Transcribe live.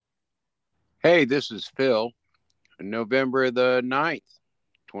Hey, this is Phil. November the 9th,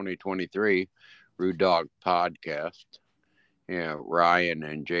 2023, Rude Dog Podcast. Yeah, Ryan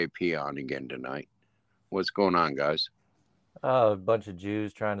and JP on again tonight. What's going on, guys? A bunch of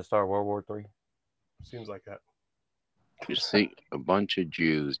Jews trying to start World War III. Seems like that. You see a bunch of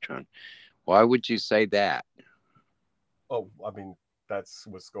Jews trying. Why would you say that? Oh, I mean, that's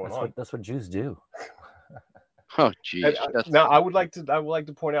what's going That's on. what Jews do. Oh, geez. Now, I would like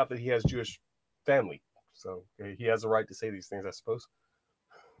to point out that he has Jewish family, so he has a right to say these things, I suppose.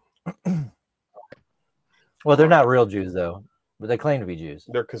 Well, they're not real Jews though, but they claim to be Jews.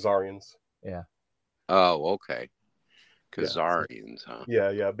 They're Khazarians. Yeah. Oh, okay. Khazarians, huh?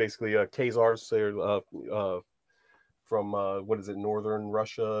 Yeah. Basically, Khazars. They're from what is it? Northern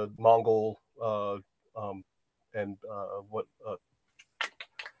Russia, Mongol, and what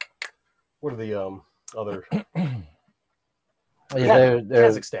are the other? Yeah, they're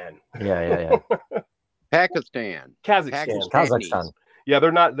Kazakhstan. Yeah. Pakistan. Kazakhstan. Yeah,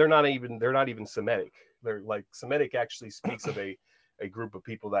 they're not even Semitic. They're like Semitic actually speaks of a group of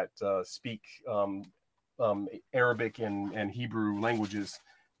people that speak Arabic and Hebrew languages.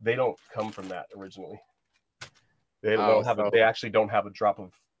 They don't come from that originally. They actually don't have a drop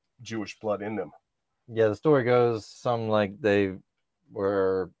of Jewish blood in them. Yeah, the story goes something like they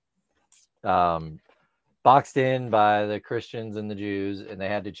were boxed in by the Christians and the Jews, and they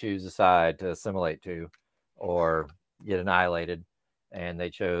had to choose a side to assimilate to or get annihilated. And they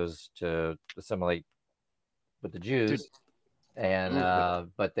chose to assimilate with the Jews, and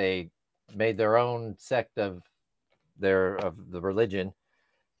but they made their own sect of the religion,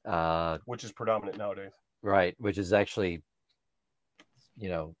 which is predominant nowadays. Right, which is actually,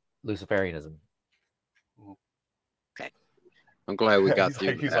 Luciferianism. Okay, I'm glad we got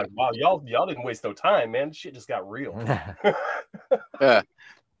through. He's like, wow, y'all didn't waste no time, man. Shit just got real.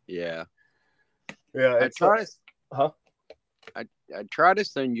 Yeah. I try to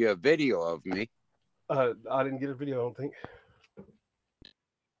send you a video of me. I didn't get a video, I don't think.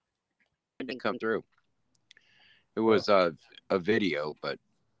 It didn't come through. It was a video, but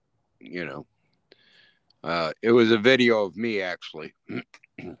it was a video of me actually.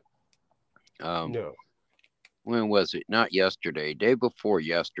 No. When was it? Not yesterday. Day before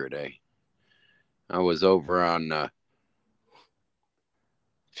yesterday. I was over on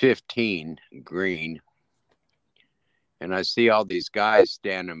 15 Green. And I see all these guys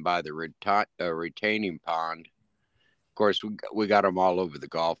standing by the retaining pond. Of course, we got them all over the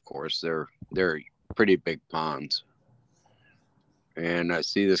golf course. They're pretty big ponds. And I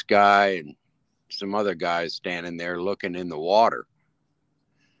see this guy and some other guys standing there looking in the water.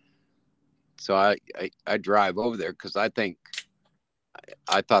 So I drive over there because I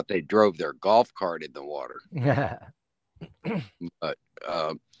thought they drove their golf cart in the water. But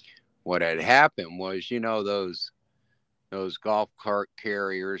what had happened was, those golf cart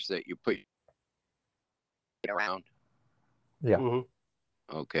carriers that you put around. Yeah.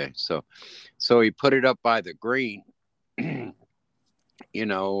 Mm-hmm. Okay. So he put it up by the green,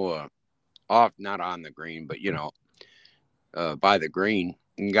 off, not on the green, but, by the green,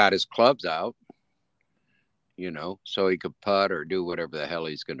 and got his clubs out, so he could putt or do whatever the hell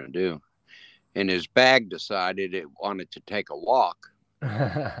he's going to do. And his bag decided it wanted to take a walk.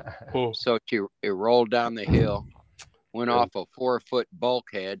 So it rolled down the hill. Went off a 4-foot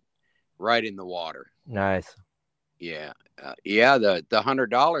bulkhead right in the water. Nice. Yeah. The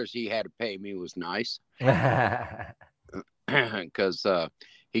 $100 he had to pay me was nice. Because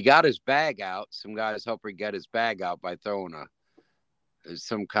he got his bag out. Some guys helped him get his bag out by throwing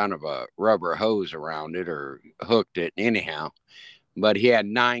some kind of a rubber hose around it or hooked it anyhow. But he had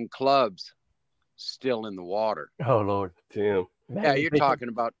 9 clubs still in the water. Oh, Lord. Damn. Yeah, you're talking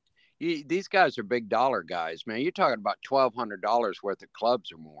about... these guys are big dollar guys, man. You're talking about $1,200 worth of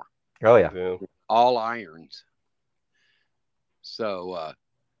clubs or more. Oh, yeah. All irons. So,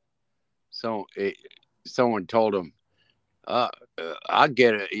 someone told him, I'll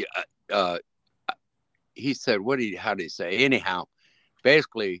get it. He said, how did he say? Anyhow,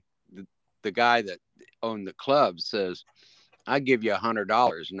 basically, the guy that owned the club says, I give you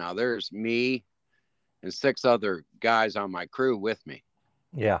 $100. Now, there's me and 6 other guys on my crew with me.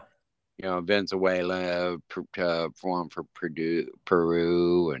 Yeah. Venezuela, one for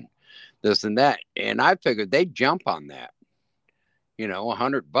Peru, and this and that. And I figured they'd jump on that.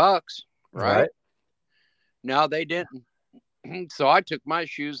 $100, right? No, they didn't. So I took my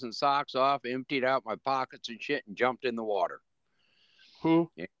shoes and socks off, emptied out my pockets and shit, and jumped in the water. And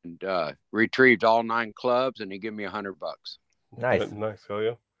retrieved all 9 clubs, and he gave me $100. Nice. Hell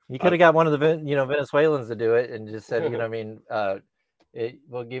yeah. You could have got one of the Venezuelans to do it and just said, it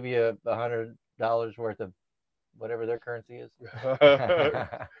will give you $100 worth of whatever their currency is.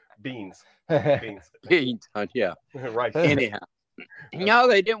 Beans. Beans, yeah. Right. Anyhow, no,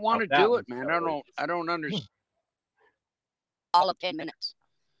 they didn't want to do it, man. outrageous. I don't understand. All of 10 minutes,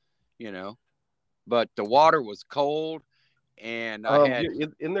 but the water was cold, and I had.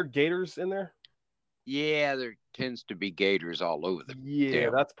 In there gators in there? Yeah, there tends to be gators all over the.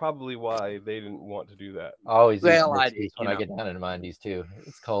 Yeah, that's probably why they didn't want to do that. I always eat when I get down in Mindy's too.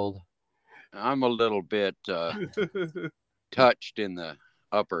 It's cold. I'm a little bit touched in the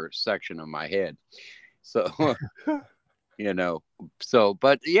upper section of my head, so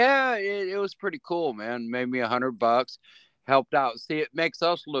but yeah, it was pretty cool, man. Made me $100, helped out. See, it makes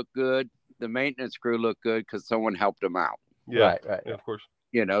us look good. The maintenance crew look good because someone helped them out. Yeah, right. Yeah, of course.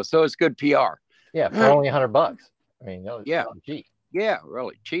 So it's good PR. Yeah, for only $100. I mean, yeah, cheap. Yeah,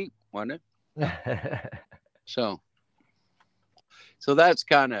 really cheap, wasn't it? So that's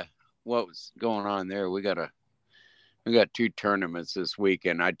kind of what was going on there. We got 2 tournaments this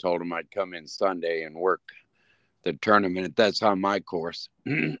weekend. I told them I'd come in Sunday and work the tournament. That's on my course.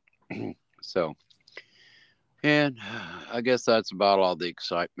 So, and I guess that's about all the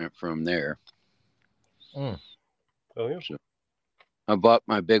excitement from there. Oh yeah. So, I bought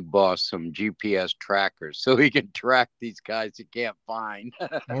my big boss some GPS trackers so he can track these guys he can't find.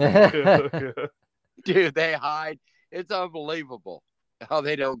 Dude, they hide. It's unbelievable how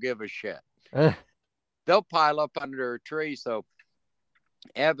they don't give a shit. They'll pile up under a tree. So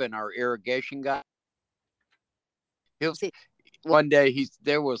Evan, our irrigation guy, he'll see one day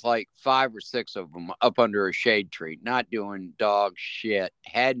there was like 5 or 6 of them up under a shade tree, not doing dog shit,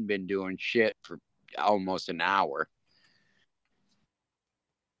 hadn't been doing shit for almost an hour.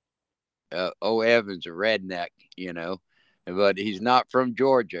 Evan's a redneck, but he's not from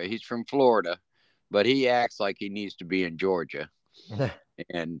Georgia. He's from Florida, but he acts like he needs to be in Georgia.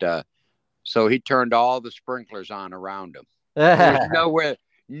 And so he turned all the sprinklers on around him. There's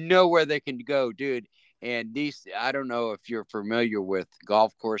nowhere they can go, dude. And these, I don't know if you're familiar with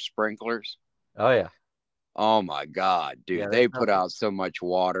golf course sprinklers. Oh, yeah. Oh, my God, dude. Yeah, they put out so much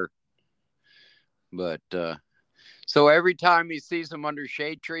water. But so every time he sees them under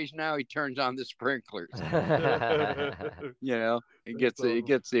shade trees now, he turns on the sprinklers. It gets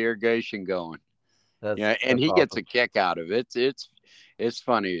the irrigation going. And he gets a kick out of it. It's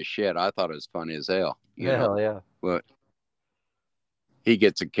funny as shit. I thought it was funny as hell. Hell yeah. But he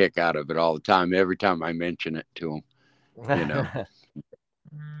gets a kick out of it all the time. Every time I mention it to him,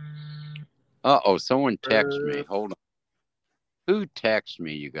 someone texted me. Hold on. Who texted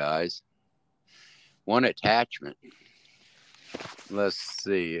me, you guys? One attachment. Let's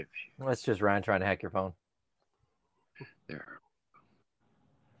see. That's just Ryan trying to hack your phone. There.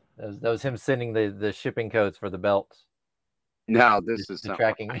 That was him sending the shipping codes for the belts. No, this is the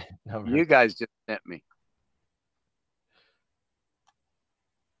tracking number. You guys just sent me.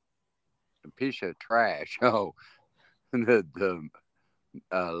 A piece of trash. Oh, the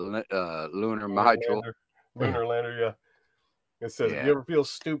lunar module. Lunar lander, yeah. It says, If you ever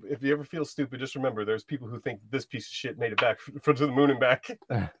feel stupid, just remember there's people who think this piece of shit made it back to the moon and back.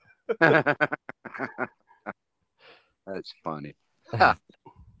 That's funny.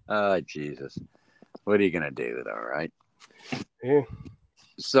 Oh, Jesus. What are you going to do, though, right? Yeah.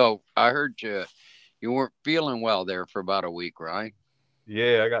 So I heard you weren't feeling well there for about a week, right?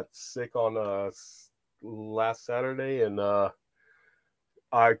 Yeah, I got sick on last Saturday, and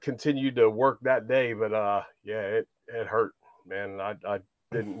I continued to work that day, but it hurt. Man, I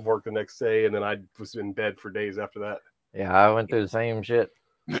didn't work the next day, and then I was in bed for days after that. Yeah, I went through the same shit.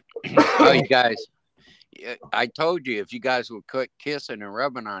 Oh, you guys, I told you if you guys would quit kissing and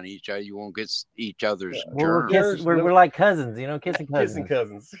rubbing on each other, you won't get each other's germs. We're like cousins, kissing cousins. Kissing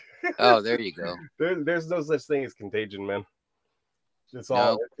cousins. Oh, there you go. There's no such thing as contagion, man. It's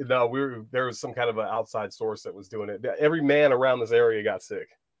all there was some kind of an outside source that was doing it. Every man around this area got sick.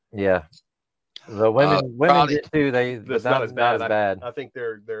 Yeah. The women get too. That's not as bad. I think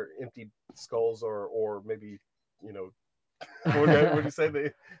they're empty skulls or maybe what do you say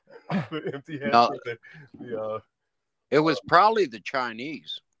the empty heads? No, it was probably the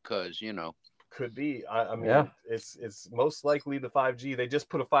Chinese because could be. I mean, it's most likely the 5G. They just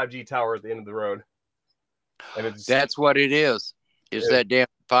put a 5G tower at the end of the road, and that's what it is. Is that damn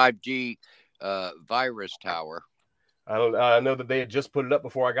 5G virus tower? I know that they had just put it up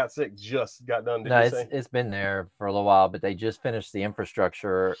before I got sick. Just got done. It's been there for a little while, but they just finished the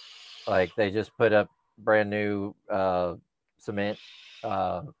infrastructure. Like they just put up brand new cement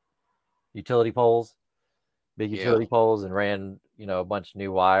utility poles, big utility poles, and ran a bunch of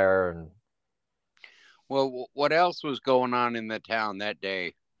new wire. And Well, what else was going on in the town that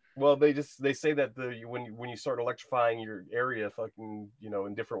day? Well, they say that when you start electrifying your area, fucking,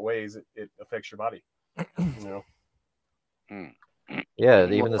 in different ways, it affects your body. Yeah,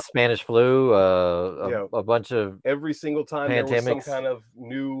 even the Spanish flu, a bunch of every single time there was some pandemics. kind of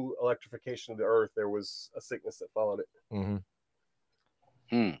new electrification of the earth, there was a sickness that followed it.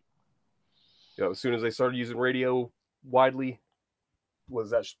 Mm-hmm. As soon as they started using radio widely,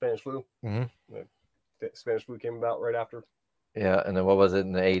 was that Spanish flu? Mm-hmm. The Spanish flu came about right after. Yeah, and then what was it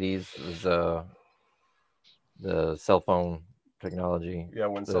in the 80s? It was the cell phone technology. Yeah,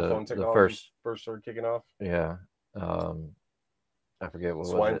 when cell phone technology first started kicking off. Yeah. I forget what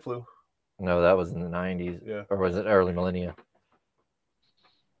swine was it. flu. No, that was in the 90s. Yeah. Or was it early millennia?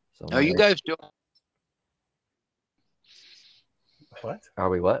 Are you guys doing? What? Are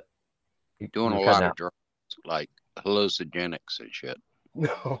we what? Doing a lot of drugs, like hallucinogenics and shit.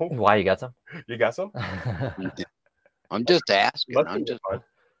 No. Why, you got some? You got some? I'm just asking. I'm just.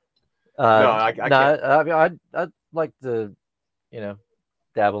 No, I can't. I'd like to,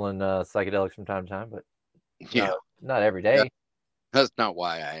 dabble in psychedelics from time to time, but not every day. That's not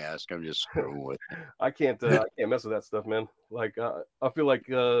why I ask. I'm just screwing with it. I can't mess with that stuff, man. Like I feel like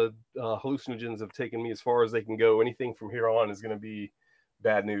hallucinogens have taken me as far as they can go. Anything from here on is going to be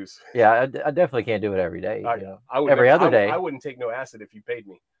bad news. Yeah, I definitely can't do it every day. Every other day. I wouldn't take no acid if you paid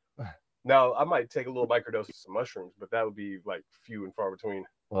me. Now, I might take a little microdose of some mushrooms, but that would be like few and far between.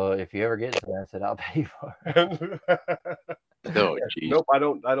 Well, if you ever get some acid, I'll pay for it. Oh, geez. Nope, I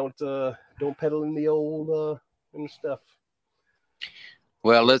don't peddle in the old stuff.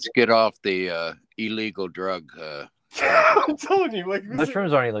 Well, let's get off the illegal drug. I'm telling you, like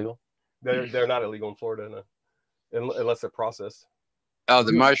mushrooms aren't illegal. They're not illegal in Florida, no. Unless they're processed. Oh,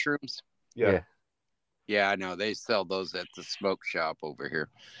 the mushrooms? Yeah. Yeah, I know. They sell those at the smoke shop over here.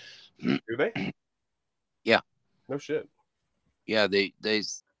 Do they? Yeah. No shit. Yeah, they the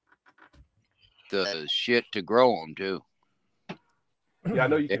shit to grow them too. Yeah, I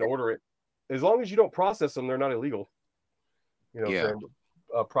know you can order it. As long as you don't process them, they're not illegal. Yeah.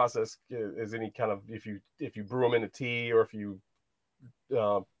 Process is any kind of if you brew them into tea or if you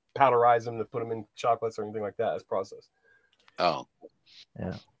powderize them to put them in chocolates or anything like that, it's processed. Oh.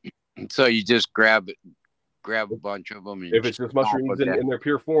 Yeah. So you just grab a bunch of them. And if it's just mushrooms in their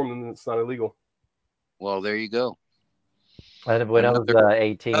pure form, then it's not illegal. Well, there you go. And when I was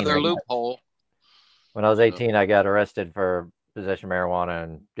 18, another loophole. When I was 18, I got arrested for possession of marijuana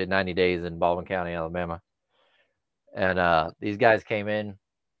and did 90 days in Baldwin County, Alabama. And these guys came in,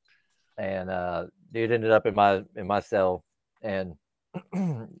 and dude ended up in my cell, and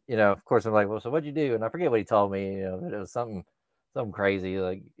of course I'm like, well, so what'd you do? And I forget what he told me, but it was something crazy,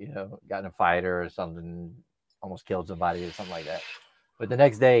 like got in a fight or something, almost killed somebody or something like that. But the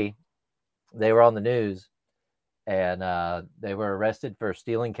next day, they were on the news, and they were arrested for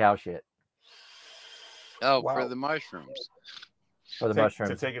stealing cow shit. Oh, wow. For the mushrooms. For the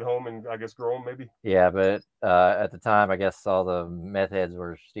mushrooms. To take it home and I guess grow them, maybe. Yeah, but at the time, I guess all the meth heads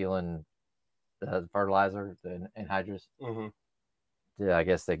were stealing fertilizer and anhydrous. Mm-hmm. Yeah, I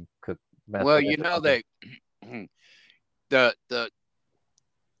guess they cook meth. Well,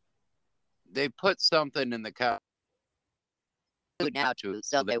 they put something in the cow now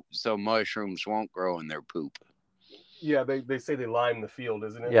so mushrooms won't grow in their poop. Yeah, they say they lime the field,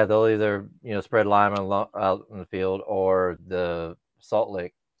 isn't it? Yeah, they'll either spread lime out in the field or the salt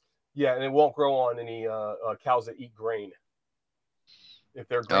lick. Yeah, and it won't grow on any cows that eat grain. If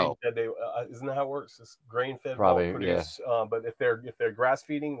they're grain fed, they isn't that how it works? It's grain fed, probably produce, yeah. But if they're grass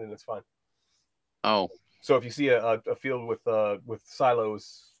feeding, then it's fine. Oh, so if you see a field with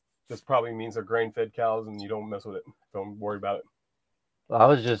silos, this probably means they're grain fed cows, and you don't mess with it. Don't worry about it. Well, I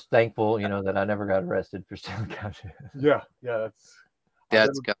was just thankful, that I never got arrested for stealing cow shit. Yeah,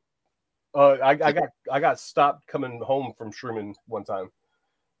 that's good. I got stopped coming home from Sherman one time.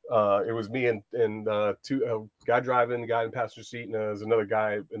 It was me and two guy driving, the guy in the passenger seat, and there was another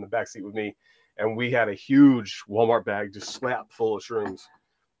guy in the back seat with me, and we had a huge Walmart bag just slapped full of shrooms,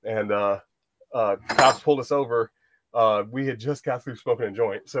 and cops pulled us over. We had just got through smoking a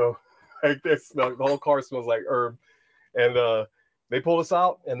joint, so like this, the whole car smells like herb, and they pulled us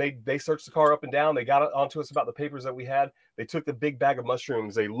out and they searched the car up and down. They got onto us about the papers that we had. They took the big bag of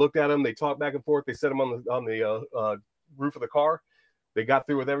mushrooms. They looked at them. They talked back and forth. They set them on the roof of the car. They got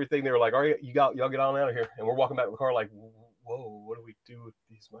through with everything. They were like, "All right, y'all get on out of here." And we're walking back to the car like, "Whoa, what do we do with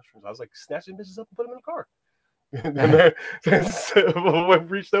these mushrooms?" I was like, "Snatch them bitches up and put them in the car." And then we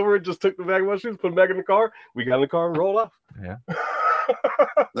reached over and just took the bag of mushrooms, put them back in the car. We got in the car and rolled off. Yeah.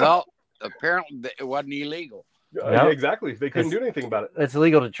 Well, apparently it wasn't illegal. Yeah, exactly. They couldn't do anything about it. It's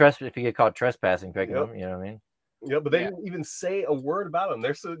illegal to trespass if you get caught trespassing, picking them. You know what I mean? Yeah, but they didn't even say a word about them.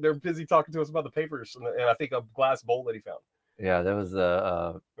 They're busy talking to us about the papers and I think a glass bowl that he found. Yeah, there was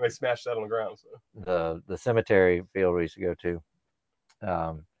they smashed that on the ground. So. The cemetery field we used to go to.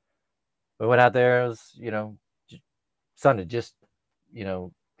 We went out there. It was sun had just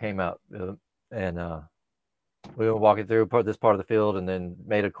came out, and we were walking through this part of the field, and then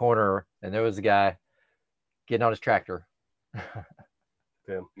made a corner, and there was a guy getting on his tractor.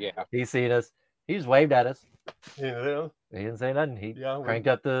 Yeah, he seen us. He just waved at us. Yeah. He didn't say nothing. He cranked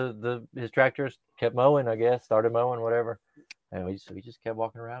up his tractors, kept mowing, I guess, started mowing, whatever. And we just kept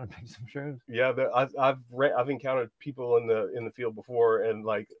walking around and picking some shrooms. Yeah, I've encountered people in the field before, and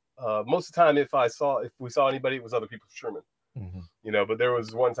like most of the time, if we saw anybody, it was other people's fishermen. Mm-hmm. But there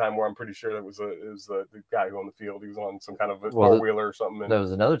was one time where I'm pretty sure it was the guy who owned the field. He was on some kind of a four-wheeler or something. There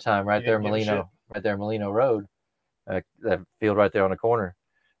was another time right there, Molino Road, that field right there on the corner.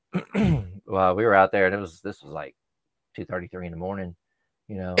 Well, we were out there, and this was like 2:33 in the morning,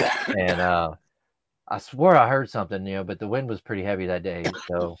 and I swore I heard something, but the wind was pretty heavy that day.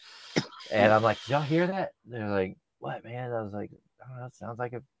 So, and I'm like, did y'all hear that? They're like, what, man? I was like, I don't know, it sounds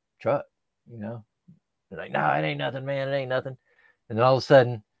like a truck, They're like, no, it ain't nothing, man. It ain't nothing. And then all of a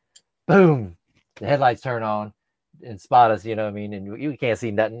sudden, boom, the headlights turn on and spot us, and you can't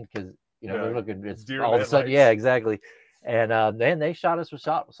see nothing because, we're looking, it's all of a sudden, yeah, exactly. And then they shot us with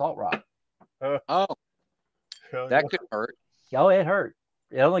salt rock. That could hurt. Oh, it hurt.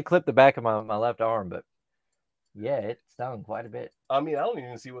 It only clipped the back of my left arm, but yeah, it stung quite a bit. I mean, I don't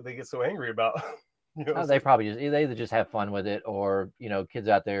even see what they get so angry about. They probably they either just have fun with it, or kids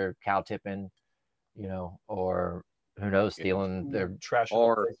out there cow tipping, or who knows, stealing their trash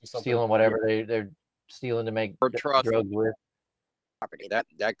or stealing whatever they're stealing to make drugs with.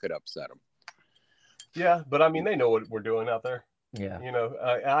 That could upset them. Yeah, but I mean, they know what we're doing out there. Yeah,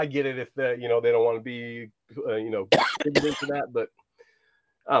 I get it if they don't want to be into that, but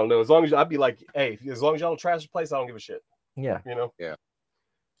I don't know. As long as I'd be like, hey, as long as y'all don't trash the place, I don't give a shit. Yeah. Yeah.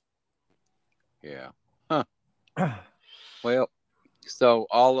 Yeah. Huh. Well, so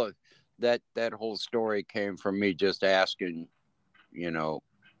all of that whole story came from me just asking,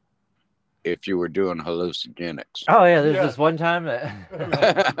 if you were doing hallucinogenics. Oh yeah, there's this one time that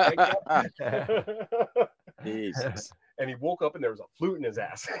Jesus. And he woke up and there was a flute in his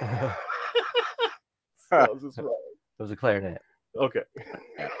ass. It was a clarinet. Okay.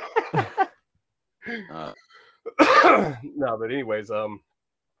 No, but anyways,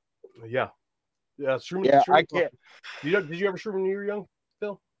 yeah, shrooming. Yeah, I can't. Did you ever shroom when you were young,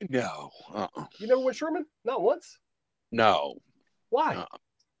 Phil? No. You never went shrooming? Not once? No. Why?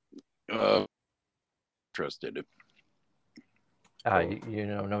 Interested. You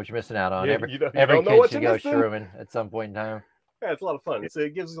don't know what you're missing out on. Yeah, every don't kid should go shrooming at some point in time. Yeah, it's a lot of fun.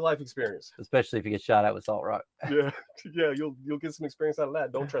 It gives you a life experience, especially if you get shot at with salt rock. Yeah, you'll get some experience out of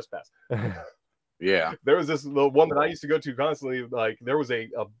that. Don't trespass. Yeah, there was this little one that I used to go to constantly. Like there was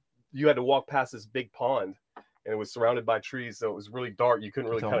you had to walk past this big pond, and it was surrounded by trees, so it was really dark. You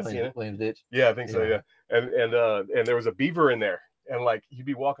couldn't really kind of see it. Williams Ditch. Yeah, I think so. Yeah, and there was a beaver in there, and like you'd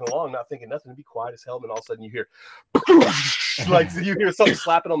be walking along, not thinking nothing, it'd be quiet as hell, and all of a sudden you hear, like you hear something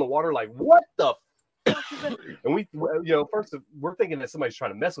slapping on the water, like what the. And we, first we're thinking that somebody's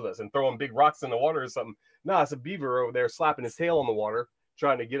trying to mess with us and throwing big rocks in the water or something. No, it's a beaver over there slapping his tail on the water,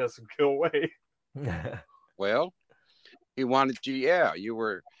 trying to get us to go away. Well, he wanted you. Yeah, you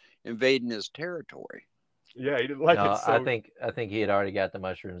were invading his territory. Yeah, he didn't like it. So... I think he had already got the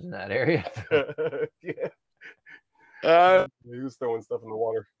mushrooms in that area. Yeah. He was throwing stuff in the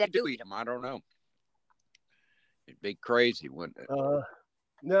water. Do eat them? I don't know. It'd be crazy, wouldn't it?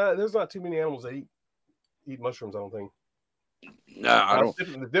 No, there's not too many animals that eat mushrooms, I don't think. No, I don't.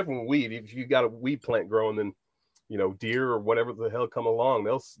 It's different with weed. If you got a weed plant growing, then deer or whatever the hell come along,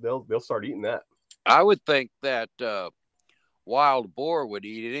 they'll start eating that. I would think that wild boar would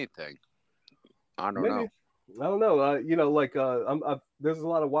eat anything. I don't know. I don't know. There's a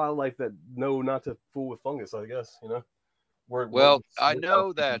lot of wildlife that know not to fool with fungus, I guess. I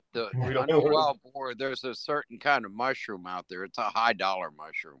know that I know wild boar. There's a certain kind of mushroom out there. It's a $high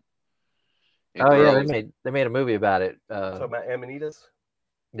mushroom. Yeah, they made a movie about it. Talking about Amanitas.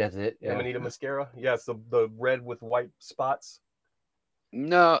 That's it. Yeah. Amanita muscara. Yeah, it's the red with white spots.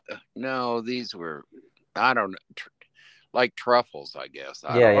 No, these were, I don't know, like truffles, I guess.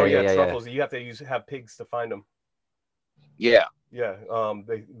 Truffles. You have to have pigs to find them. Yeah. Yeah.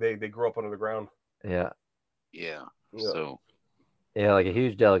 They grow up under the ground. Yeah. Yeah. So. Yeah, like a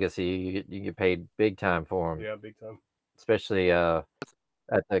huge delicacy. You get paid big time for them. Yeah, big time. Especially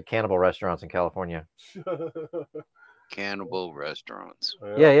at the cannibal restaurants in California. Cannibal restaurants.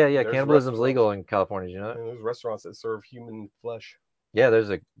 Yeah. There's Cannibalism's restaurants- legal in California. Did you know that? and there's restaurants that serve human flesh. Yeah,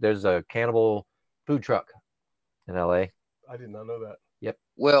 there's a cannibal food truck in LA. I did not know that.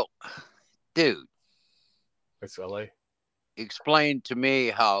 Well, dude, It's LA. explain to me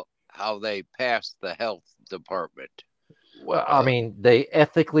how they pass the health department. Well, I mean, they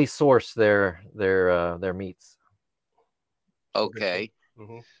ethically source their meats. Okay.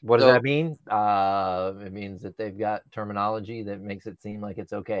 Mm-hmm. What does So- that mean? It means that they've got terminology that makes it seem like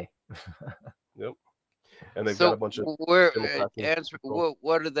it's okay. Yep. And they've So got a bunch of where Democrats in answer control.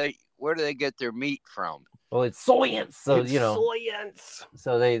 where do they get their meat from? Well, it's science, so It's science.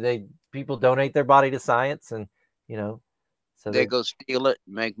 so they people donate their body to science, and so They go steal it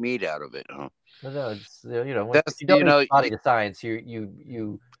and make meat out of it, huh? no, it's when That's- you donate your body you- to science,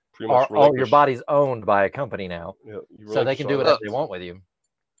 you Pretty are much all your relinquish- body's owned by a company now, Yeah, you so they relinquish can all do that. whatever they want with you.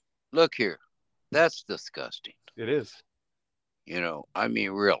 Look here. That's disgusting. It is. I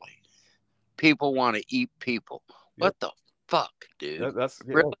mean, really. People want to eat people. What the fuck, dude? That's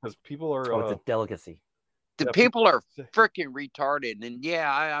Really? because people are. Oh, it's a delicacy. The yeah, people are freaking retarded. And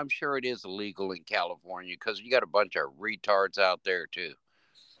yeah, I'm sure it is illegal in California because you got a bunch of retards out there too.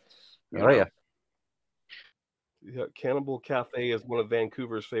 Oh yeah. Yeah, Cannibal Cafe is one of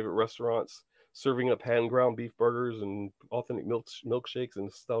Vancouver's favorite restaurants, serving up hand-ground beef burgers and authentic milkshakes in a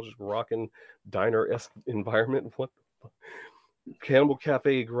nostalgic rockin' diner-esque environment. What the fuck? Cannibal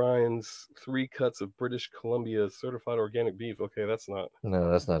Cafe grinds 3 cuts of British Columbia certified organic beef. Okay, that's not.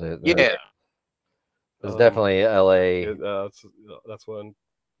 No, that's not it. Yeah. It's definitely LA. That's the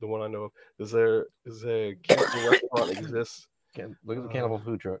one I know of. Is a cannibal restaurant exists? Look at the cannibal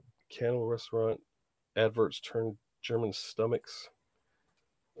food truck. Cannibal restaurant adverts turn German stomachs.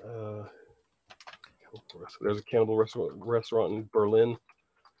 There's a cannibal restaurant in Berlin.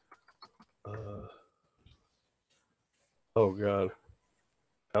 Oh god!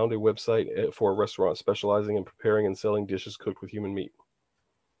 Found a website for a restaurant specializing in preparing and selling dishes cooked with human meat.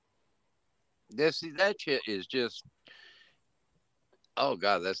 That shit is just. Oh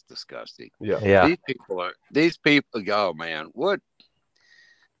god, that's disgusting. Yeah. These people. Oh man, what?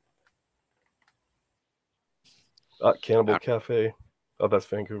 Cannibal Cafe. Oh, that's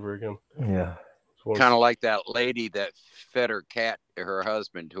Vancouver again. Yeah. Kind of like that lady that fed her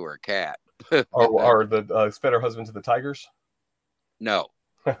husband to her cat. Or the fed her husband to the tigers. No.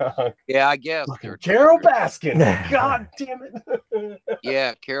 Yeah, I guess. Carol Baskin. God damn it.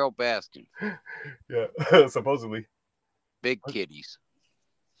 Yeah, Carol Baskin. Yeah, supposedly. Big kitties.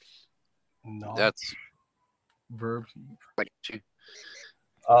 No. That's verbs. what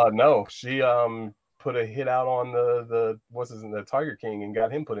No, she put a hit out on the Tiger King and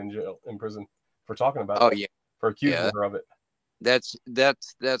got him put in prison for talking about it. Yeah. For accusing her of it. That's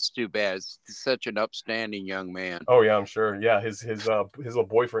too bad. It's such an upstanding young man. Oh yeah, I'm sure. Yeah, his little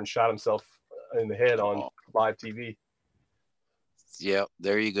boyfriend shot himself in the head on live TV. Yeah,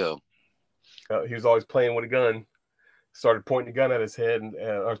 there you go. He was always playing with a gun. Started pointing a gun at his head, and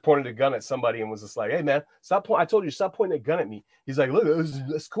I was pointing a gun at somebody, and was just like, "Hey man, stop! I told you, stop pointing a gun at me." He's like, "Look,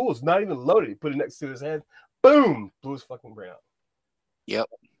 it's cool. It's not even loaded." He put it next to his head. Boom! Blew his fucking brain out. Yep.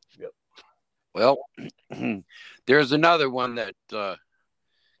 Well, there's another one that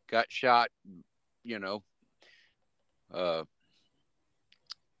got shot.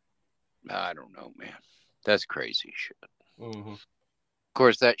 I don't know, man. That's crazy shit. Mm-hmm. Of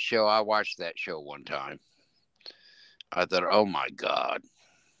course, I watched that show one time. I thought, oh my God.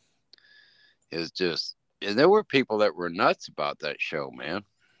 It's just, and there were people that were nuts about that show, man.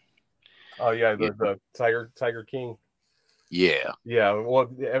 Oh yeah, the Tiger King. Yeah. Yeah, well,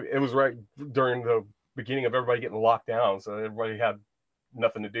 it was right during the beginning of everybody getting locked down, so everybody had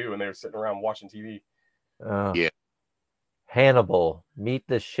nothing to do, and they were sitting around watching TV. Yeah. Hannibal, meet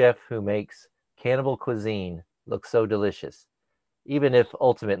the chef who makes cannibal cuisine look so delicious. Even if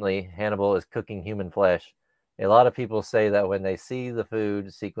ultimately Hannibal is cooking human flesh, a lot of people say that when they see the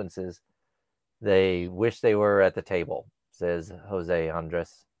food sequences, they wish they were at the table, says Jose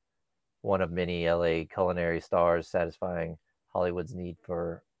Andres, one of many LA culinary stars satisfying Hollywood's need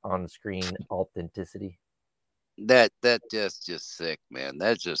for on-screen authenticity. That's just sick, man.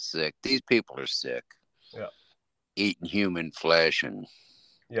 That's just sick. These people are sick. Yeah. Eating human flesh and.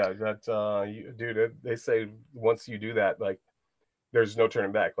 Yeah, dude. They say once you do that, like, there's no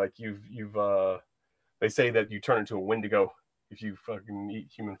turning back. Like they say that you turn into a Wendigo if you fucking eat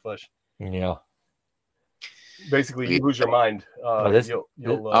human flesh. Yeah. Basically, you lose your mind.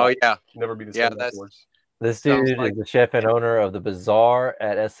 You'll never be the same afterwards. This dude is the chef and owner of the Bazaar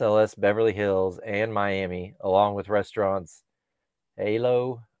at SLS Beverly Hills and Miami, along with restaurants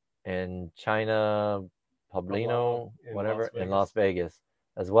Halo and China Poblano Poblino, in whatever, Las in Las Vegas,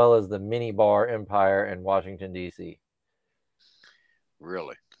 as well as the Mini Bar Empire in Washington, D.C.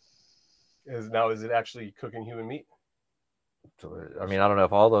 Really? Is it actually cooking human meat? So, I mean, I don't know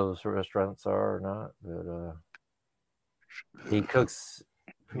if all those restaurants are or not, but he cooks.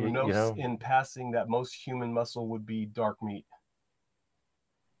 Who You knows know, in passing that most human muscle would be dark meat?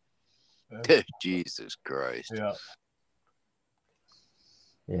 Jesus Christ. Yeah.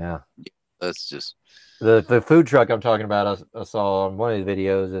 yeah. That's just The food truck I'm talking about, I saw on one of the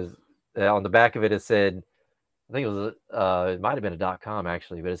videos is on the back of it. It said, I think it might have been a .com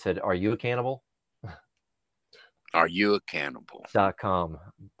actually, but it said, "Are you a cannibal?" Are you a cannibal? .com,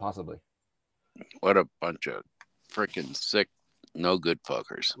 possibly. What a bunch of freaking sick, no good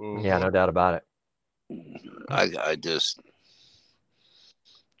fuckers. Mm-hmm. Yeah, no doubt about it. I just,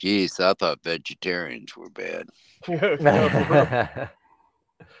 geez, I thought vegetarians were bad. Heck,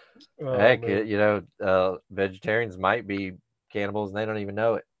 Man. Vegetarians might be cannibals and they don't even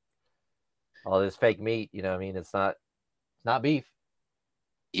know it. All this fake meat, I mean, it's not beef.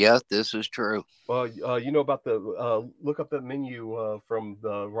 Yeah, this is true. Well, you know about the look up the menu from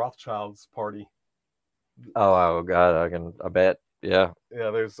the Rothschilds party. Oh God, I bet. Yeah. Yeah,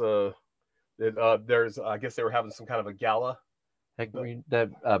 there's I guess they were having some kind of a gala. Heck,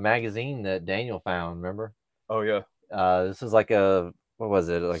 that magazine that Daniel found, remember? Oh yeah. This is like what was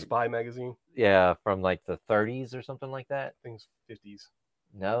it? Like Spy magazine. Yeah, from like the 30s or something like that. I think it's 50s.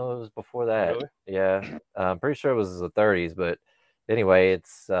 No, it was before that. Really? Yeah, I'm pretty sure it was the 30s. But anyway,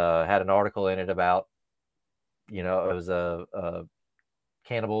 it's had an article in it about, it was a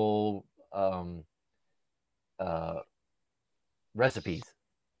cannibal recipes.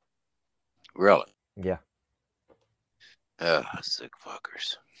 Really? Yeah. Sick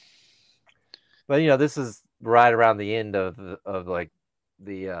fuckers. But this is right around the end of like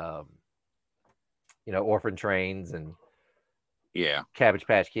the orphan trains and Yeah. Cabbage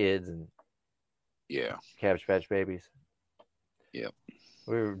Patch Kids and Yeah. Cabbage Patch Babies. Yep.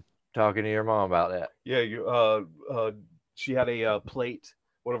 We were talking to your mom about that. Yeah, she had a plate,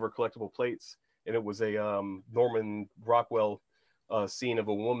 one of her collectible plates, and it was a Norman Rockwell scene of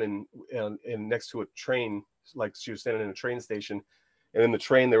a woman and next to a train, like she was standing in a train station, and in the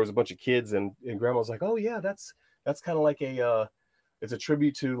train there was a bunch of kids, and Grandma was like, "Oh yeah, that's kind of like it's a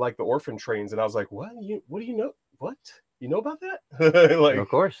tribute to like the orphan trains," and I was like, "What do you know? What you know about that?" Like, of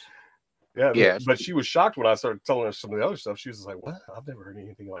course. Yeah, but she was shocked when I started telling her some of the other stuff. She was like, "What? I've never heard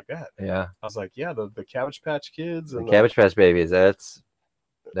anything like that." Yeah, I was like, "Yeah, the Cabbage Patch Kids and the Cabbage Patch Babies. That's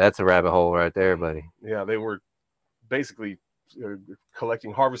a rabbit hole right there, buddy." Yeah, they were basically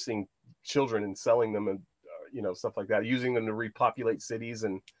harvesting children and selling them, and stuff like that, using them to repopulate cities.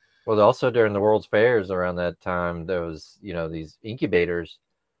 And well, also during the World's Fairs around that time, there was these incubators,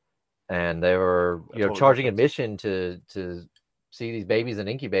 and they were charging admission to see these babies in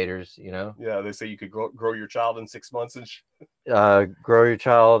incubators. Yeah, they say you could grow your child in 6 months and grow your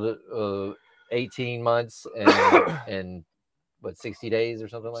child 18 months and what 60 days or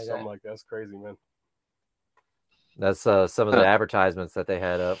something like that. Something like that's crazy, man. That's some of the advertisements that they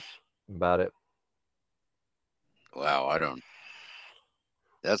had up about it. Wow,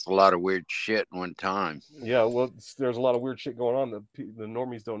 that's a lot of weird shit in one time. Yeah, well, there's a lot of weird shit going on that the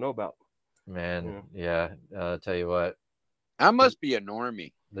normies don't know about. Man, yeah. Tell you what, I must be a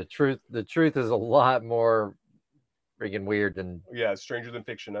normie. The truth is a lot more freaking weird than it's stranger than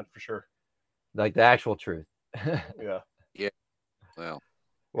fiction, that's for sure. Like the actual truth. Yeah. Well,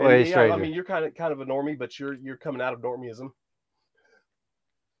 way stranger. I mean, you're kind of a normie, but you're coming out of normieism.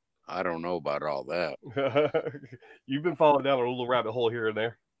 I don't know about all that. You've been falling down a little rabbit hole here and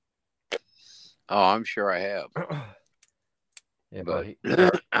there. Oh, I'm sure I have. Yeah, but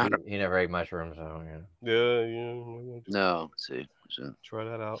he never ate mushrooms, so yeah. No, see, so try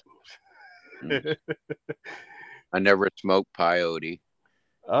that out. I never smoked peyote.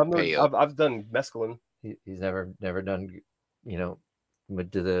 I've done mescaline. He's never done,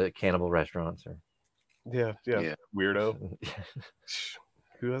 went to the cannibal restaurants or. Yeah. Weirdo.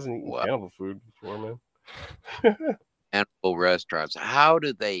 Who hasn't eaten cannibal food before, man? Cannibal restaurants. How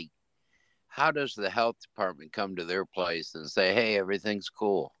does the health department come to their place and say, "Hey, everything's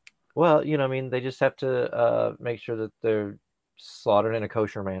cool"? Well, they just have to make sure that they're slaughtered in a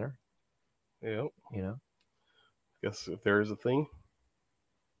kosher manner. Yeah. Guess if there is a thing.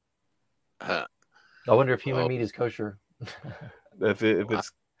 I wonder if human meat is kosher. I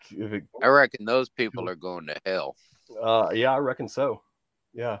reckon those people are going to hell. Yeah, I reckon so.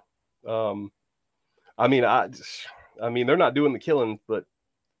 Yeah. I mean, they're not doing the killing, but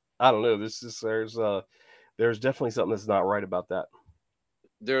I don't know. There's definitely something that's not right about that.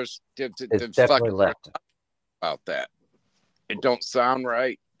 there's It's definitely left about that. It don't sound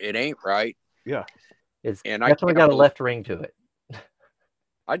right. It ain't right. Yeah. It's and definitely got a left ring to it.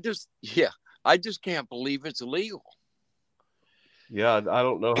 I just can't believe it's illegal. Yeah, I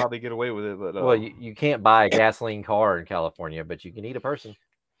don't know how they get away with it, but well, you can't buy a gasoline car in California, but you can eat a person.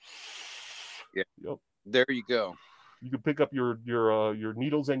 Yeah. Yep. There you go. You can pick up your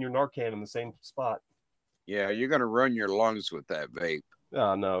needles and your Narcan in the same spot. Yeah, you're gonna run your lungs with that vape.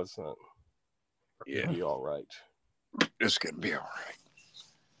 No, it's not. Yeah, it'll be all right. It's gonna be all right.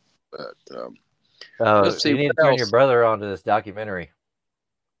 But let's see. You need to turn your brother onto this documentary.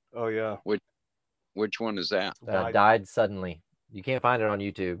 Oh yeah. Which one is that? Died suddenly. You can't find it on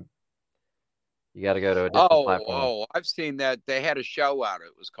YouTube. You got to go to a different platform. Oh, I've seen that. They had a show out.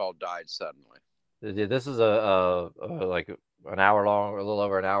 It was called Died Suddenly. This is a like an hour long, or a little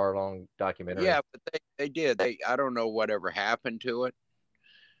over an hour long documentary. Yeah, but they did. I don't know whatever happened to it,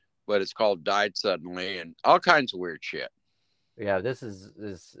 but it's called Died Suddenly, and all kinds of weird shit. Yeah, this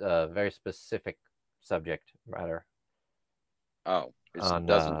is a very specific subject matter. Oh, on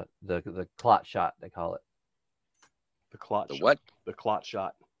the clot shot, they call it. The clot the shot. What? The clot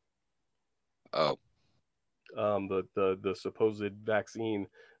shot. Oh. The supposed vaccine,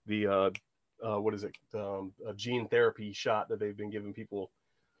 the what is it? A gene therapy shot that they've been giving people,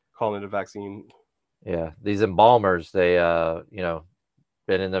 calling it a vaccine. Yeah, these embalmers, they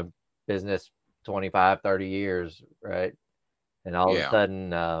been in the business 25, 30 years, right? And all of a sudden,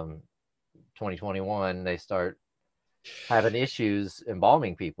 2021, they start having issues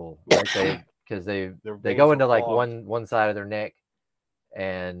embalming people, right? Because they go into like one side of their neck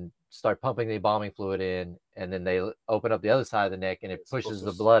and start pumping the embalming fluid in, and then they open up the other side of the neck, and it pushes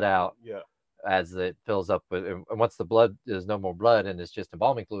the blood out. Yeah. As it fills up with, and once the blood, there's no more blood and it's just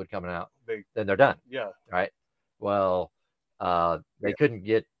embalming fluid coming out, then they're done. Yeah. Right. Well, they couldn't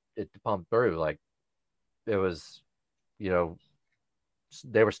get it to pump through. Like, it was,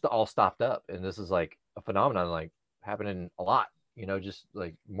 they were all stopped up, and this is like a phenomenon, like happening a lot. Just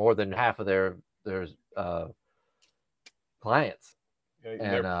like more than half of their clients. Yeah, and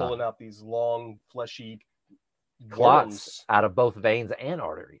they're pulling out these long, fleshy clots out of both veins and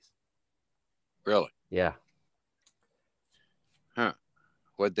arteries. Really? Yeah. Huh.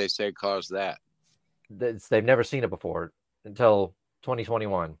 What'd they say caused that? They've never seen it before until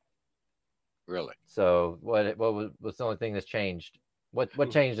 2021. Really? So what's the only thing that's changed? What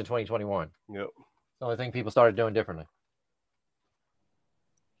changed in 2021? Yep. The only thing people started doing differently.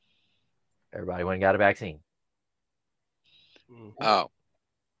 Everybody went and got a vaccine. Oh.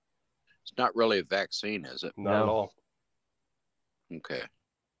 It's not really a vaccine, is it? Not at all. Okay.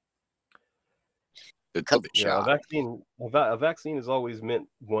 The COVID shot. A vaccine has always meant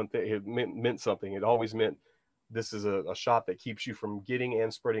one thing. It meant something. It always meant this is a shot that keeps you from getting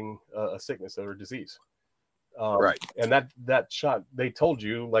and spreading a sickness or a disease. Right. And that shot, they told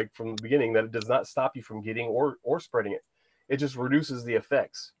you like from the beginning that it does not stop you from getting or spreading it. It just reduces the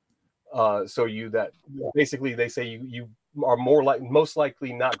effects. So basically they say you are most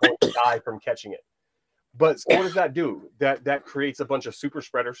likely not going to die from catching it. But what does that do? That creates a bunch of super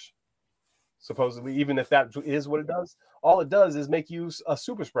spreaders. Supposedly, even if that is what it does, all it does is make you a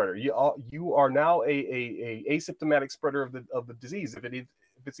super spreader. You are now a asymptomatic spreader of the disease if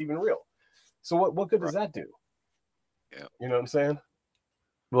it's even real. So what good does that do? Yeah. You know what I'm saying?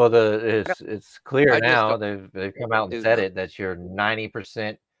 Well, it's clear now. They've come out and said it that you're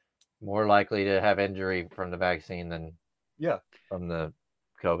 90% more likely to have injury from the vaccine than from the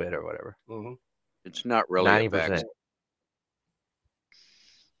COVID or whatever. Mm-hmm. It's not really 90%. A vaccine.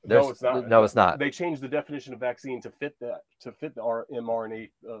 No, it's not. No, it's not. They changed the definition of vaccine to fit the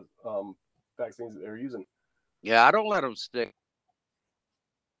mRNA vaccines that they're using. Yeah, I don't let them stick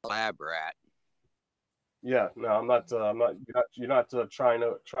lab rat. Yeah, no, I'm not. You're not trying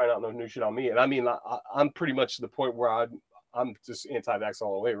out no new shit on me. And I mean, I'm pretty much to the point where I'm just anti-vax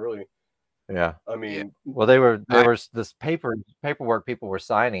all the way, really. Yeah. I mean, well, there was this paperwork people were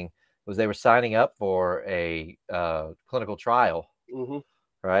signing was they were signing up for a clinical trial. Mm-hmm.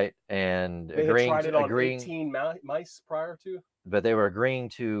 Right, and they had tried it on 18 mice prior to, but they were agreeing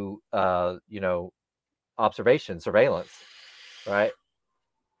to, surveillance, right?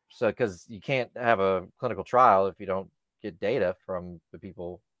 So, because you can't have a clinical trial if you don't get data from the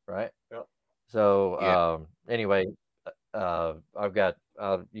people, right? Yeah. So, anyway, I've got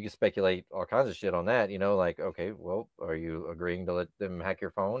you can speculate all kinds of shit on that. Like, okay, well, are you agreeing to let them hack your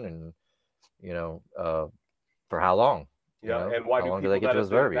phone, and for how long? Yeah, and why do people that have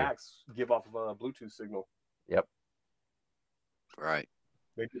been vaxxed give off of a Bluetooth signal? Yep. Right.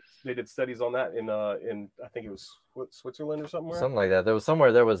 They did studies on that in I think it was Switzerland or somewhere. Something like that. There was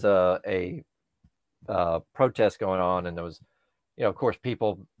somewhere there was a protest going on, and there was, of course,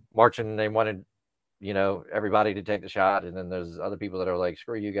 people marching. And they wanted, everybody to take the shot, and then there's other people that are like,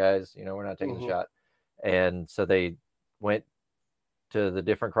 "Screw you guys, we're not taking the shot." And so they went to the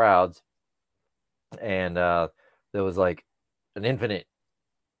different crowds, and there was like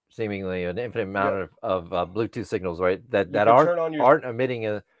seemingly an infinite amount of Bluetooth signals, right? That aren't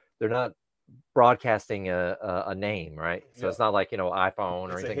emitting they're not broadcasting a name, right? So it's not like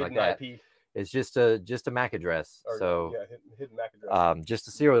iPhone or anything like that. IP. It's just a MAC address. So hidden MAC address. Just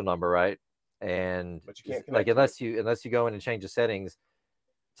a serial number, right? And but you can't like unless you go in and change the settings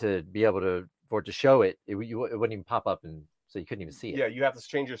to be able for it to show it, it wouldn't even pop up, and so you couldn't even see it. Yeah, you have to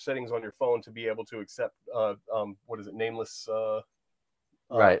change your settings on your phone to be able to accept what is it, nameless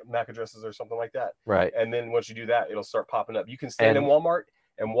right MAC addresses or something like that. Right. And then once you do that, it'll start popping up. You can stand in Walmart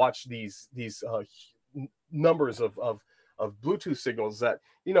and watch these numbers of Bluetooth signals that,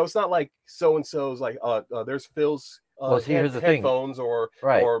 it's not like so and so's like there's Phil's here's the headphones thing.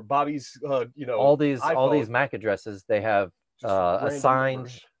 or Bobby's all these iPhone. MAC addresses, they have assigned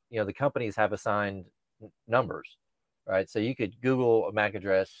numbers. The companies have assigned numbers, right? So you could Google a MAC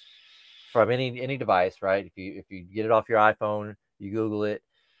address from any device, right? If you get it off your iPhone, you Google it,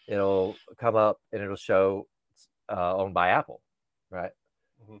 it'll come up and it'll show owned by Apple, right?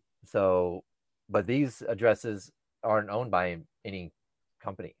 So, but these addresses aren't owned by any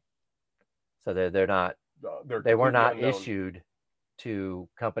company, so they're not. They were not unknown. Issued to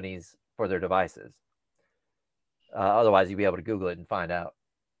companies for their devices. Otherwise, you'd be able to Google it and find out,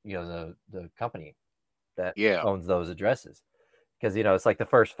 the company that owns those addresses, because it's like the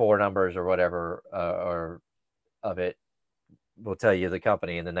first four numbers or whatever or of it will tell you the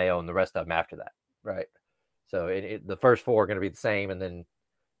company, and then they own the rest of them after that, right? So the first four are going to be the same, and then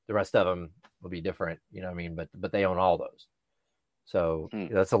the rest of them will be different, but they own all those. So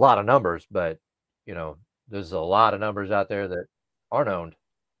that's a lot of numbers, but there's a lot of numbers out there that aren't owned,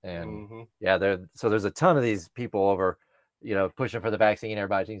 and so there's a ton of these people over, pushing for the vaccine.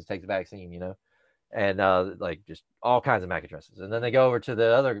 Everybody needs to take the vaccine, and like just all kinds of MAC addresses, and then they go over to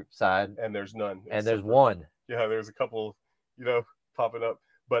the other side, and there's none, and there's one. Yeah, there's a couple, popping up,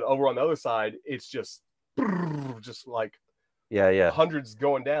 but over on the other side, it's just like hundreds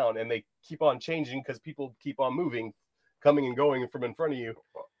going down, and they keep on changing because people keep on moving, coming and going from in front of you.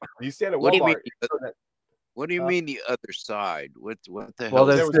 You stand at Walmart. What do you mean the other side? What the hell? Well,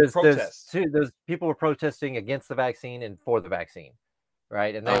 there's people were protesting against the vaccine and for the vaccine,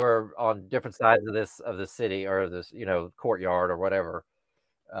 right? And they were on different sides of the city or this courtyard or whatever,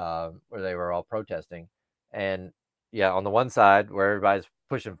 where they were all protesting. And on the one side where everybody's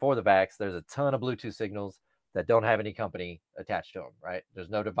pushing for the vax, there's a ton of Bluetooth signals that don't have any company attached to them, right? There's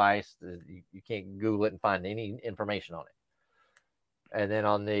no device. You can't Google it and find any information on it. And then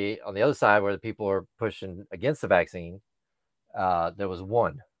on the other side where the people are pushing against the vaccine, there was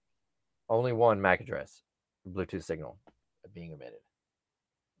only one MAC address, Bluetooth signal being emitted.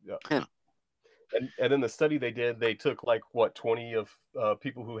 Yeah. And in the study they did, they took 20 of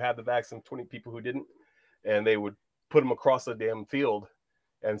people who had the vaccine, 20 people who didn't, and they would put them across the damn field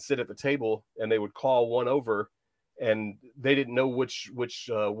and sit at the table, and they would call one over, and they didn't know which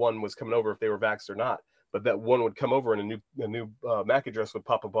one was coming over, if they were vaxxed or not. But that one would come over, and a new MAC address would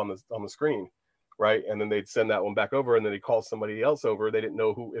pop up on the screen, right? And then they'd send that one back over, and then they'd call somebody else over. They didn't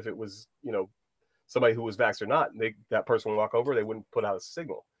know if it was somebody who was vaxxed or not. That person would walk over, they wouldn't put out a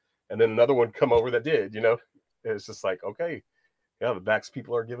signal, and then another one come over that did. It's just like, okay, the vax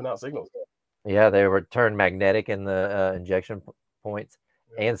people are giving out signals. Yeah, they were turned magnetic in the injection points,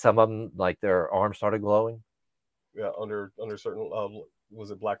 and some of them, like their arms started glowing. Yeah, under certain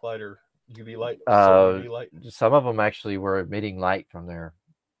was it black light or UV light? UV light? Some of them actually were emitting light from their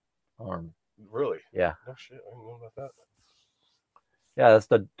arm. Really? Yeah. Oh shit! I didn't know about that. Yeah, that's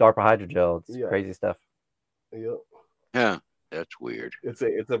the DARPA hydrogel. It's crazy stuff. Yeah. Yeah, that's weird. It's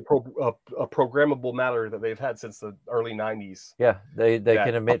a programmable matter that they've had since the early 90s. Yeah, they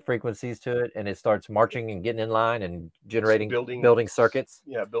can emit frequencies to it, and it starts marching and getting in line and generating building circuits.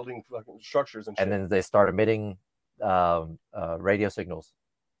 Yeah, building fucking structures and shit. And then they start emitting radio signals.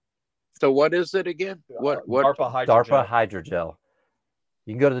 So what is it again? What DARPA hydrogel.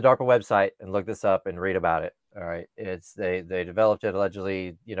 You can go to the DARPA website and look this up and read about it. All right, they developed it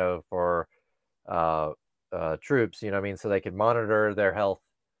allegedly, for troops, so they could monitor their health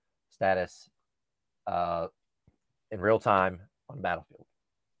status in real time on the battlefield.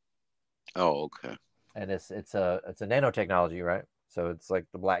 Oh, okay. And it's a nanotechnology, right? So it's like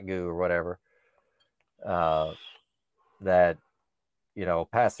the black goo or whatever that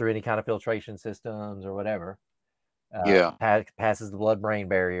pass through any kind of filtration systems or whatever. Yeah. Passes the blood-brain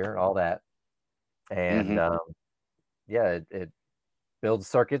barrier, all that. And it builds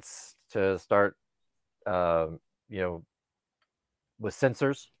circuits to start, with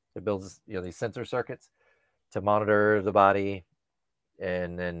sensors. It builds, these sensor circuits to monitor the body,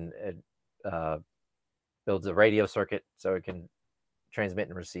 and then it builds a radio circuit so it can transmit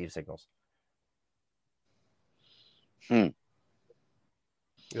and receive signals. Yep.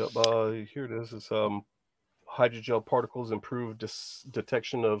 Here it is. It's hydrogel particles improve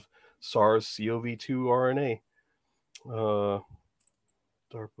detection of SARS-CoV-2 RNA.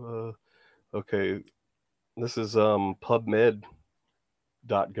 DARPA. Okay, this is PubMed.gov.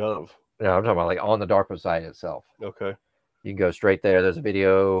 Yeah, I'm talking about like on the DARPA site itself. Okay. You can go straight there. There's a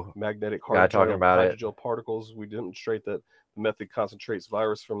video. Magnetic guy talking about hydrogel particles. We demonstrate that the method concentrates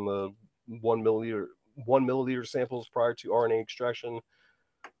virus from the 1 milliliter samples prior to RNA extraction,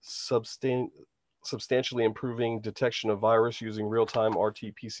 substantially improving detection of virus using real-time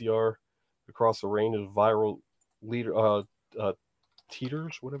RT-PCR across a range of viral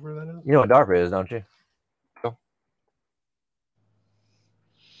titers, whatever that is. You know what DARPA is, don't you?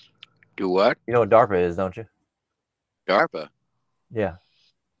 Do what? You know what DARPA is, don't you? DARPA? Yeah.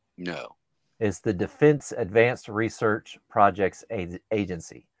 No. It's the Defense Advanced Research Projects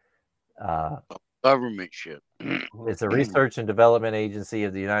Agency. Government shit. It's a research and development agency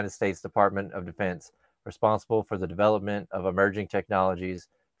of the United States Department of Defense, responsible for the development of emerging technologies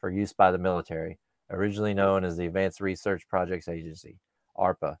for use by the military, originally known as the Advanced Research Projects Agency,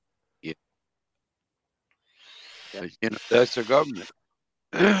 ARPA. Yeah. That's the government.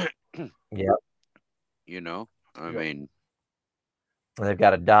 Yeah. I mean, they've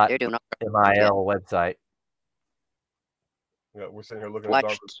got a .mil website. Yeah, we're sitting here looking at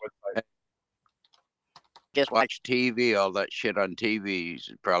DARPA's website. Just watch TV, all that shit on TV is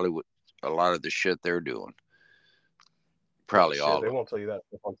probably what a lot of the shit they're doing. Probably all. They won't tell you that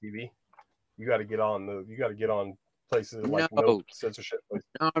stuff on TV. You got to get on places like no censorship places.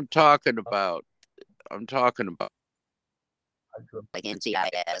 No, I'm talking about like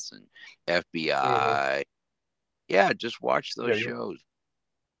NCIS and FBI. Mm-hmm. Yeah, just watch those shows.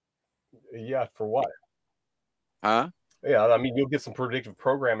 Yeah, for what? Huh? Yeah, I mean, you'll get some predictive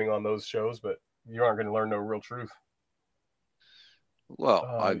programming on those shows, but you aren't going to learn no real truth. Well,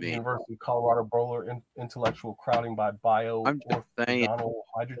 I mean, University of Colorado Boulder intellectual crowding by hydrogel.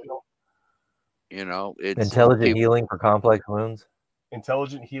 It's intelligent healing for complex wounds.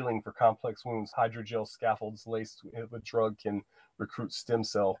 Intelligent healing for complex wounds. Hydrogel scaffolds laced with drug can recruit stem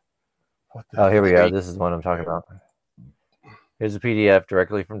cell. Here we go. This is the one I'm talking about. Here's a PDF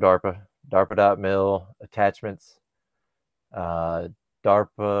directly from DARPA. DARPA.mil attachments. DARPA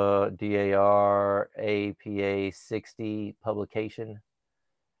DAR APA 60 publication.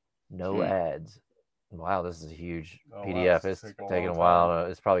 No ads. Wow, this is a huge PDF. It's taking a while.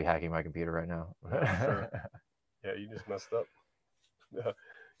 It's probably hacking my computer right now. Sure. Yeah, you just messed up.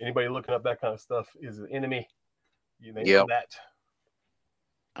 Anybody looking up that kind of stuff is an enemy. They know that.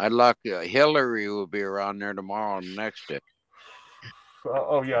 I'd like Hillary will be around there tomorrow and the next day.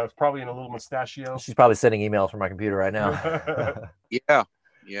 Oh yeah, it's probably in a little mustachio. She's probably sending emails from my computer right now. Yeah.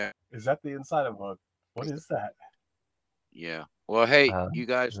 Is that the inside of a? What is that? Yeah. Well, hey, you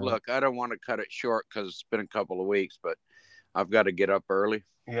guys, look, I don't want to cut it short because it's been a couple of weeks, but I've got to get up early.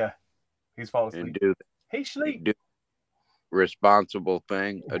 Yeah, he's falling asleep. And do responsible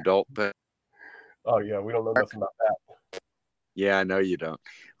thing, adult thing. Oh yeah, we don't know nothing about that. Yeah, I know you don't.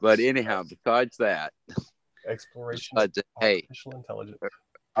 But anyhow, besides that, exploration, artificial intelligence.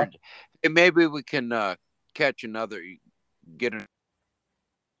 Maybe we can get it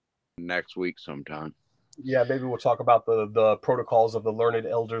next week sometime. Yeah, maybe we'll talk about the protocols of the learned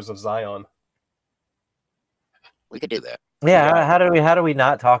elders of Zion. We could do that. Yeah, how do we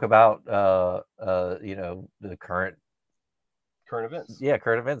not talk about the current events? Yeah,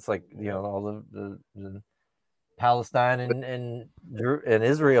 current events like all the Palestine and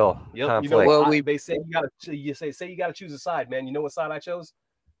Israel conflict. Well, they say you got to choose a side, man. You know what side I chose?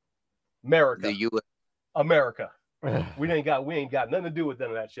 America. The U.S. America. we ain't got nothing to do with none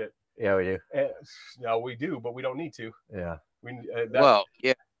of that shit. Yeah, we do. No, we do, but we don't need to. Yeah.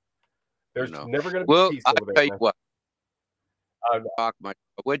 There's never going to be peace over there. Tell you what.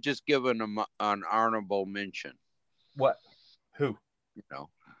 We're just giving them an honorable mention. What? Who?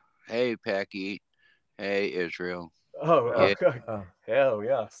 Hey, Packy. Hey, Israel. Oh, okay. Hell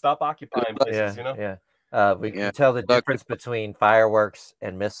yeah. Stop occupying places, Yeah. We can tell the difference between fireworks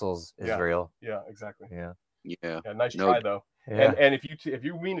and missiles, Israel. Yeah, exactly. Yeah. Nice try, though. Yeah. And if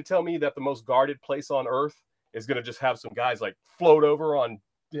you mean to tell me that the most guarded place on Earth is going to just have some guys like float over on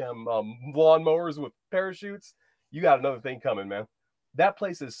damn lawnmowers with parachutes. You got another thing coming, man. That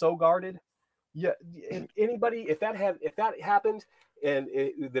place is so guarded. Yeah, if that happened, and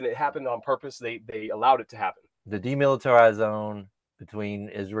then it happened on purpose, they allowed it to happen. The demilitarized zone between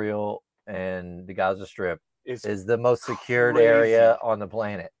Israel and the Gaza Strip is the most secured area on the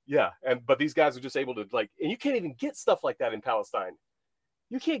planet. Yeah, but these guys are just able to and you can't even get stuff like that in Palestine.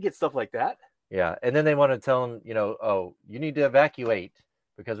 You can't get stuff like that. Yeah, and then they want to tell them, oh, you need to evacuate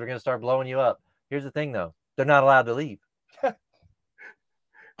because we're going to start blowing you up. Here's the thing, though. They're not allowed to leave.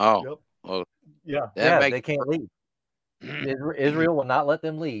 Oh. Yep. Well, yeah. They can't leave. Israel will not let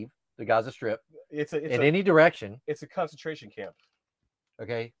them leave the Gaza Strip in any direction. It's a concentration camp.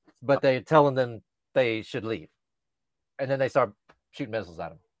 Okay, but they're telling them they should leave, and then they start shooting missiles at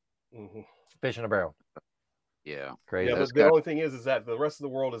them. Mm-hmm. Fish in a barrel. Yeah, crazy. Yeah, but the only thing is that the rest of the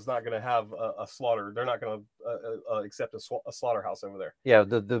world is not going to have a slaughter. They're not going to accept a slaughterhouse over there. Yeah,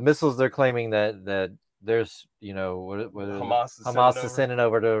 the missiles they're claiming that there's what Hamas is sending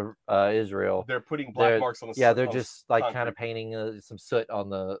over to Israel. They're putting black marks on the they're just like kind of painting some soot on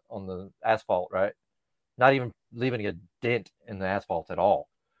the asphalt, right? Not even leaving a dent in the asphalt at all.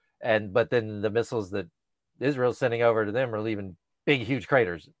 But then the missiles that Israel's sending over to them are leaving big, huge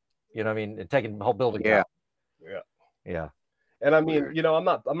craters. You know what I mean? And taking the whole building out. Yeah. And I mean,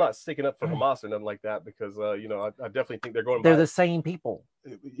 I'm not sticking up for Hamas or nothing like that because I definitely think they're going. They're the same people.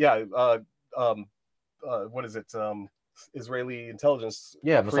 Yeah. What is it? Israeli intelligence.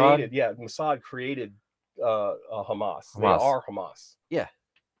 Yeah, Mossad. Mossad created Hamas. They are Hamas. Yeah.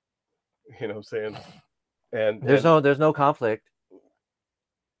 You know what I'm saying? And there's no conflict.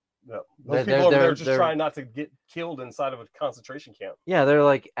 No. Those people over there are just trying not to get killed inside of a concentration camp. Yeah, they're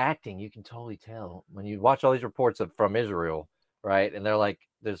like acting. You can totally tell when you watch all these reports from Israel, right? And they're like,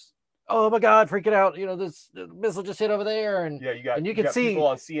 "There's, oh my God, freaking out! This missile just hit over there." And you can see people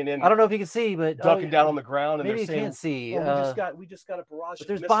on CNN. I don't know if you can see, but ducking down on the ground, and maybe they're saying, can't see. We just got a barrage. But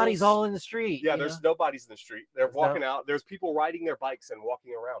there's bodies all in the street. Yeah, there's no bodies in the street. They're walking out. There's people riding their bikes and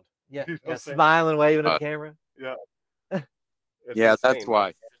walking around. Yeah, smiling, waving at the camera. Yeah. Yeah, that's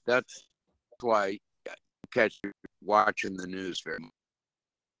why. That's why you catch you watching the news very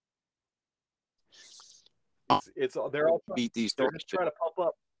much. They're all beat these. They're just trying to pump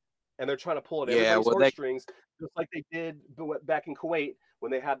up, and they're trying to pull at everybody's heartstrings, just like they did back in Kuwait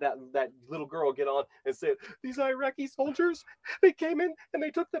when they had that little girl get on and say, "These Iraqi soldiers, they came in and they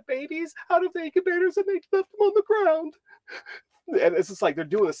took the babies out of the incubators and they left them on the ground." And it's just like they're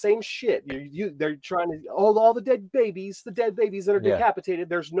doing the same shit. They're trying to all the dead babies that are decapitated.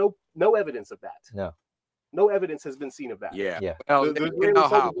 There's no evidence of that. No evidence has been seen of that. Yeah. Well, the Israeli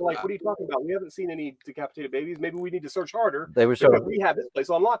soldiers are like, "What are you talking about? We haven't seen any decapitated babies. Maybe we need to search harder." They were showing we have this place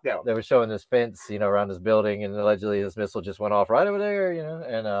on lockdown. They were showing this fence, around this building, and allegedly this missile just went off right over there,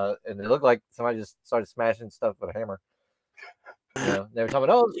 and it looked like somebody just started smashing stuff with a hammer. They were talking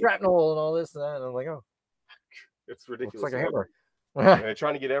about shrapnel and all this and that, and I'm like, oh, it's ridiculous. Looks like a hammer. They're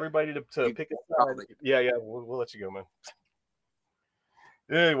trying to get everybody to pick a side. Yeah, we'll let you go, man.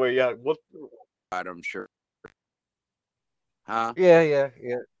 Anyway, I'm sure. Huh? Yeah.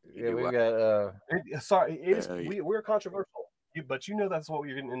 We've got. Sorry, it is. We're controversial, but that's what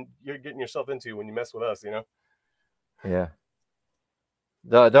you're getting yourself into when you mess with us. Yeah.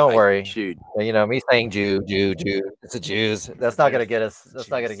 Don't worry. Shoot. Me saying Jew. It's the Jews. That's not gonna get us. That's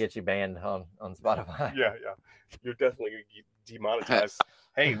not gonna get you banned on Spotify. Yeah. You're definitely gonna get demonetized.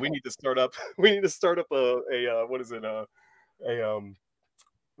 Hey, we need to start up. We need to start up a what is it?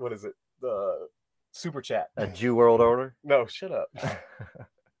 What is it? The super chat. A Jew world order? No, shut up.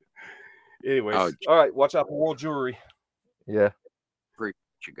 Anyways, all right. Watch out for world jewelry. Yeah.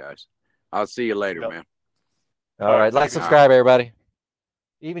 Appreciate you guys. I'll see you later, man. All right. Like, subscribe, everybody.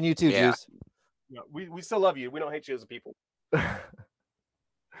 Even you too, Jews. Yeah, we still love you. We don't hate you as a people. All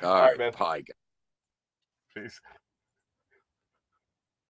right, man. Bye. Peace.